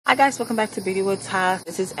Hi guys, welcome back to Beauty with Ty.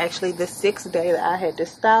 This is actually the 6th day that I had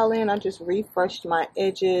this style in. I just refreshed my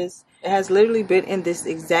edges. It has literally been in this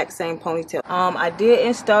exact same ponytail. I did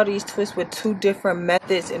install these twists with 2 different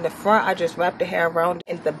methods. In the front, I just wrapped the hair around.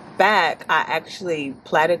 In the back, I actually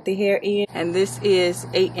plaited the hair in. And this is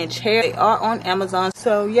 8-inch hair. They are on Amazon.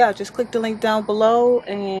 So yeah, just click the link down below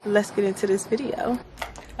and let's get into this video.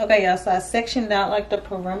 Okay, y'all, so I sectioned out like the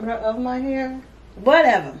perimeter of my hair.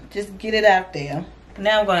 Whatever, just get it out there.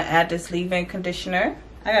 Now I'm gonna add this leave-in conditioner.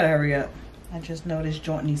 I gotta hurry up. I just know this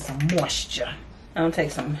joint needs some moisture. I'm gonna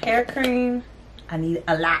take some hair cream. I need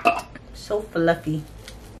a lot. So fluffy.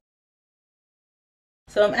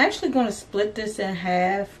 So I'm actually gonna split this in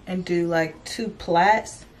half and do like 2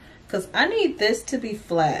 plaits because I need this to be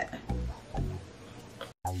flat.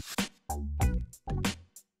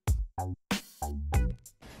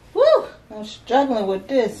 Woo! I'm struggling with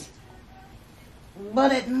this,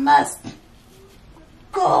 but it must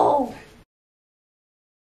go.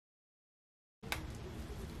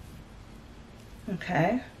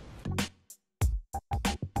 Okay.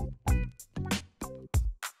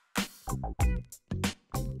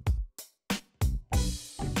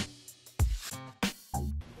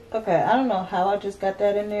 Okay, I don't know how I just got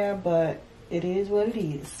that in there, but it is what it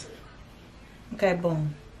is. Okay,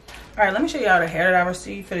 boom. All right, let me show y'all the hair that I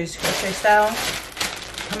received for this crochet style.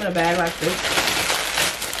 Come in a bag like this.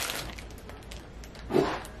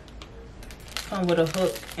 Come with a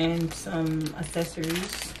hook and some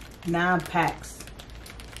accessories. 9 packs.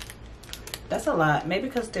 That's a lot. Maybe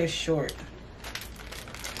because they're short.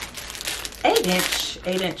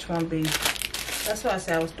 8-inch won't be. That's why I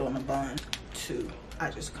said I was doing a bun too. I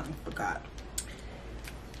just kind of forgot.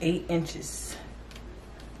 8 inches.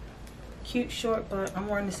 Cute short, but I'm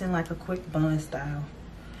wearing this in like a quick bun style.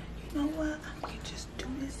 You know what? I can just do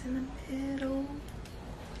this in the middle.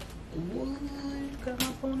 What? Got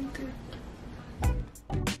my ponytail.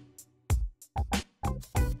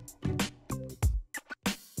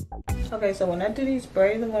 Okay, so when I do these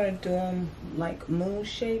braids, I'm going to do them like moon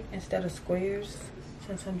shape instead of squares,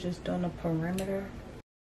 since I'm just doing a perimeter.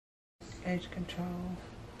 Edge control.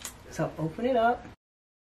 So open it up.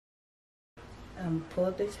 I'm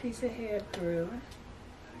pull this piece of hair through,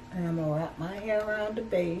 and I'm going to wrap my hair around the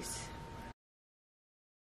base,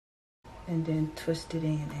 and then twist it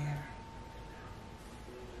in there.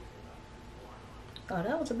 Oh,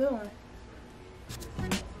 that was a good one.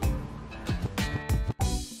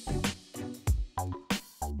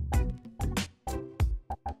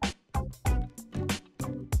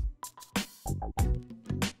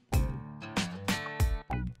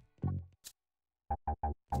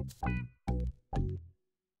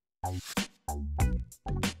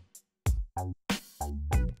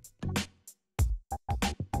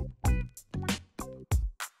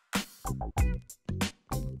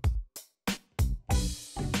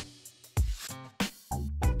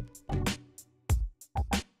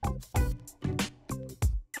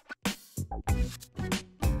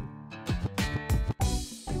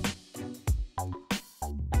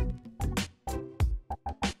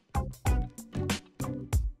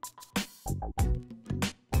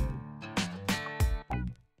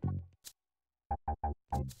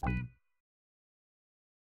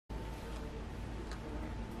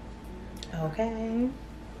 Okay,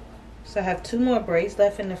 so I have 2 more braids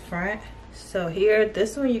left in the front. So here,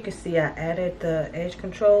 this one you can see I added the edge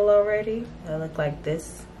control already. I look like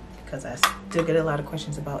this because I still get a lot of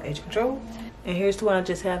questions about edge control. And here's the one I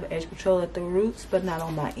just have edge control at the roots, but not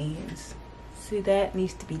on my ends. See, that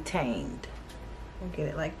needs to be tamed. I'll get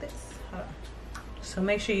it like this. Hold on. So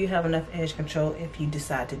make sure you have enough edge control if you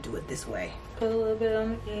decide to do it this way. Put a little bit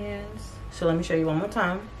on the ends. So let me show you one more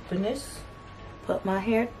time. Put this, put my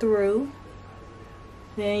hair through.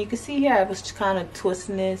 Then you can see here I was kind of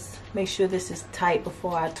twisting this. Make sure this is tight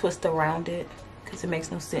before I twist around it, because it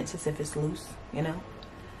makes no sense as if it's loose, you know.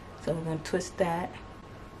 So we're going to twist that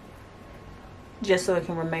just so it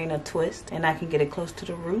can remain a twist and I can get it close to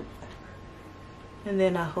the root. And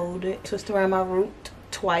then I hold it, twist around my root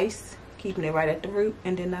twice, keeping it right at the root,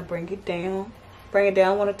 and then I bring it down. Bring it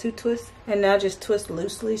down 1 or 2 twists, and now just twist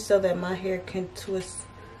loosely so that my hair can twist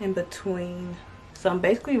in between. So I'm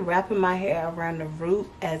basically wrapping my hair around the root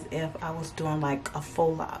as if I was doing like a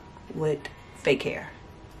faux lock with fake hair,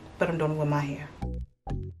 but I'm doing it with my hair.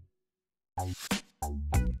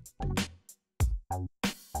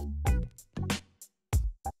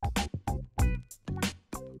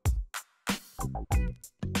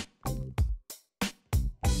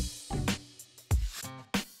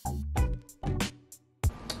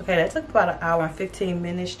 Okay, that took about 1 hour and 15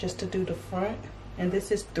 minutes just to do the front. And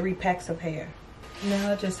this is 3 packs of hair.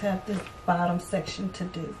 Now I just have this bottom section to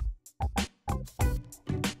do.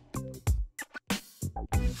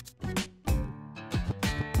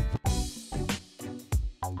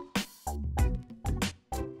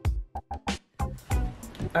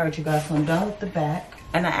 Alright you guys, so I'm done with the back.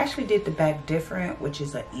 And I actually did the back different, which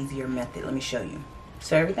is an easier method. Let me show you.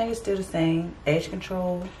 So everything is still the same. Edge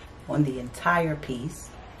control on the entire piece.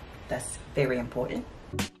 That's very important.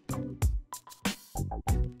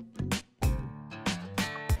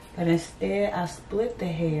 But instead, I split the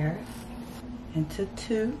hair into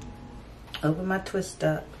two, open my twist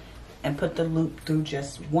up, and put the loop through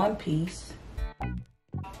just one piece.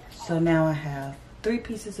 So now I have 3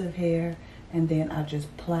 pieces of hair, and then I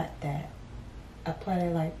just plait that. I plait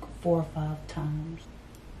it like 4 or 5 times.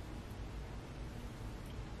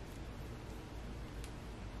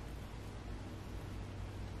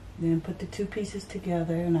 Then put the 2 pieces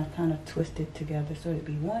together, and I kind of twist it together so it'd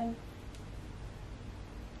be one.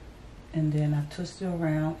 And then I twist it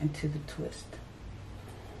around into the twist.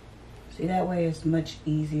 See, that way it's much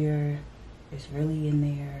easier. It's really in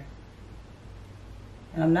there.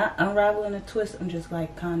 And I'm not unraveling the twist, I'm just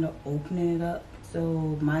like kind of opening it up.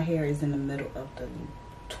 So my hair is in the middle of the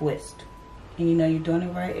twist. And you know you're doing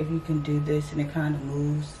it right if you can do this and it kind of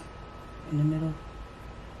moves in the middle.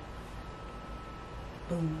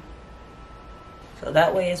 Boom. So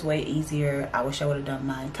that way it's way easier. I wish I would have done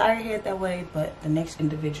my entire head that way, but the next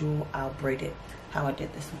individual, I'll braid it how I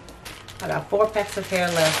did this one. I got 4 packs of hair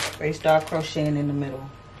left. Ready to start crocheting in the middle.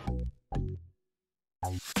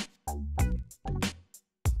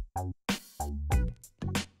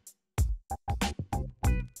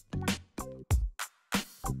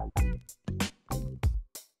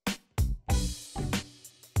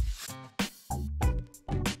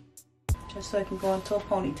 Just so it can go into a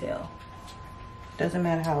ponytail. Doesn't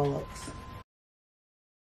matter how it looks.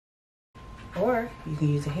 Or you can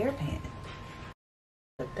use a hairband.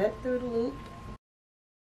 Put that through the loop.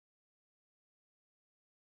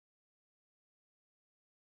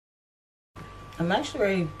 I'm actually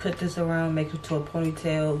ready to put this around, make it to a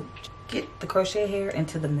ponytail. Get the crochet hair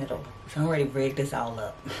into the middle. So I'm ready to rig this all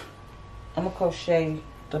up. I'm gonna crochet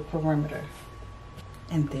the perimeter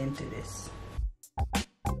and then do this.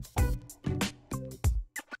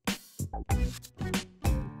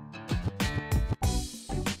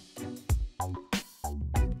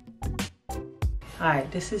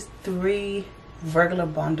 Alright, this is 3 regular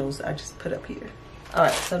bundles I just put up here.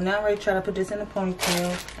 Alright, so now I'm ready to try to put this in a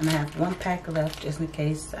ponytail. And I have 1 pack left just in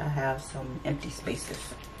case I have some empty spaces.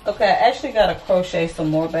 Okay, I actually got to crochet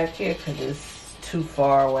some more back here because it's too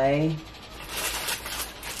far away.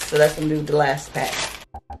 So that's going to do the last pack.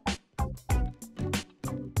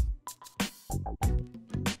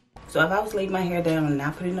 So if I was laying my hair down and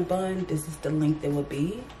not put in a bun, this is the length it would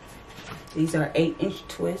be. These are 8-inch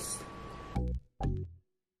twists.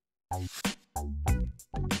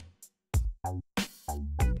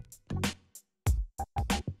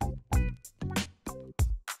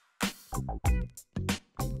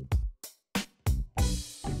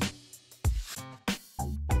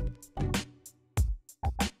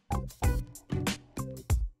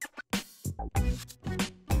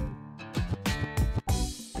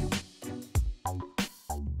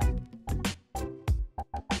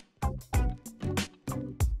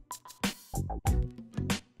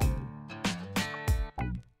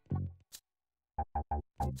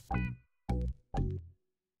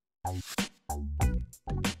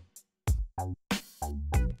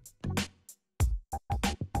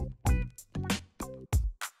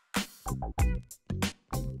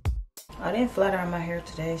 I didn't flat iron my hair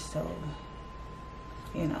today, so,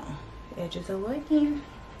 you know, edges are looking,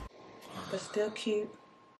 but still cute.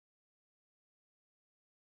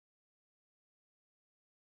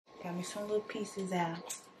 Got me some little pieces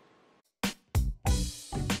out.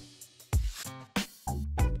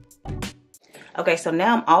 Okay, so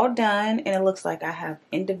now I'm all done, and it looks like I have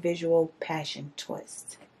individual passion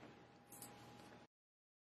twists.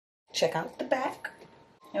 Check out the back.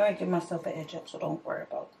 I'm gonna give myself an edge up, so don't worry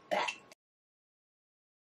about that.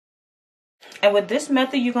 And with this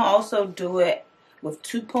method, you can also do it with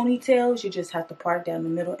 2 ponytails. You just have to part down the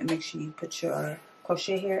middle and make sure you put your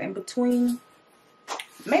crochet hair in between.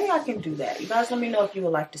 Maybe I can do that. You guys let me know if you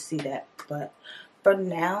would like to see that. But for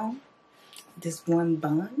now, this 1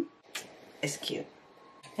 bun is cute.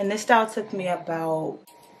 And this style took me about,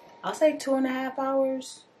 I'll say 2.5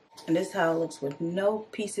 hours. And this is how it looks with no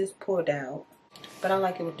pieces pulled out. But I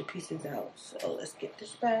like it with the pieces out. So let's get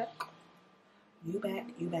this back. You back,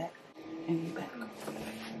 and you back.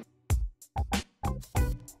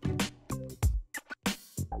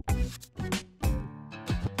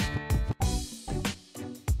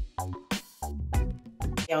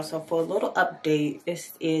 Y'all, so for a little update,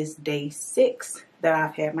 this is day 6 that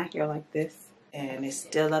I've had my hair like this, and it's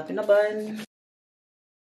still up in the bun.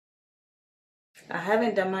 I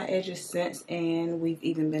haven't done my edges since, and we've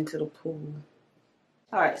even been to the pool.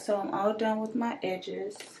 Alright, so I'm all done with my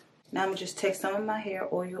edges. Now I'm gonna just take some of my hair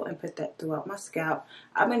oil and put that throughout my scalp.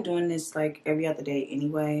 I've been doing this like every other day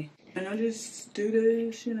anyway. And I just do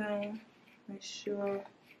this, you know, make sure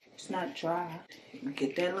it's not dry.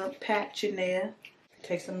 Get that little patch in there.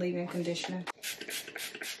 Take some leave-in conditioner.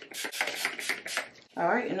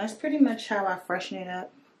 Alright, and that's pretty much how I freshen it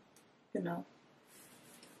up, you know.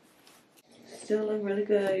 Still look really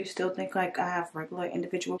good. You still think like I have regular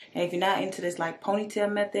individual. And if you're not into this like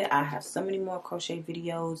ponytail method, I have so many more crochet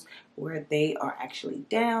videos where they are actually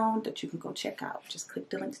down that you can go check out. Just click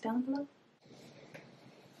the links down below.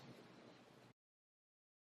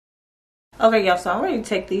 Okay, y'all, so I'm ready to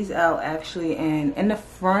take these out actually, and in the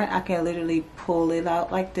front I can literally pull it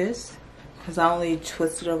out like this because I only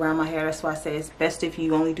twist it around my hair. That's why I say it's best if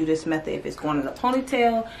you only do this method if it's going in a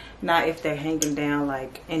ponytail, not if they're hanging down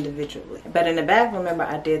like individually. But in the back, remember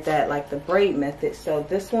I did that like the braid method, so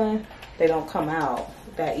this one they don't come out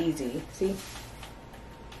that easy, see,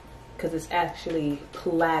 because it's actually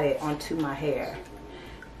plaited onto my hair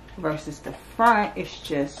versus the front it's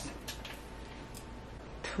just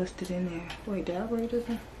twisted in there. Wait, did I braid this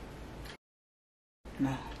one?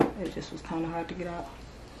 No, it just was kind of hard to get out.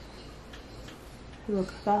 Look,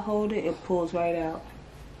 if I hold it, it pulls right out.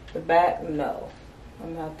 The back, no.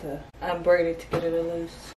 I'm gonna have to unbraid it to get it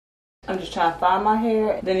loose. I'm just trying to find my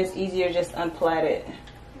hair, then it's easier just unplait it.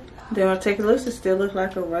 Then I'll take it loose, it still looks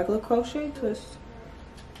like a regular crochet twist.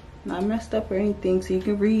 Not messed up or anything, so you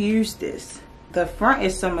can reuse this. The front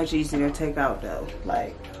is so much easier to take out though.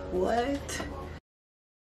 Like, what?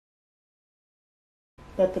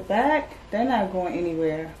 But the back, they're not going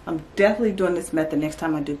anywhere. I'm definitely doing this method next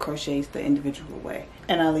time I do crochets the individual way.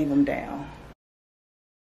 And I leave them down.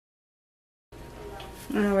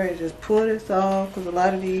 I'm ready to just pull this off because a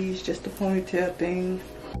lot of these just the ponytail thing.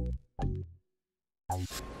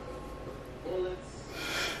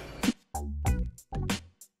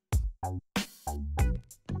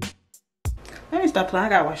 Let me stop playing. I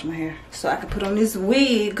gotta wash my hair so I can put on this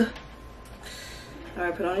wig.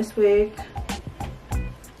 Alright, put on this wig.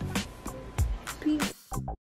 Peace.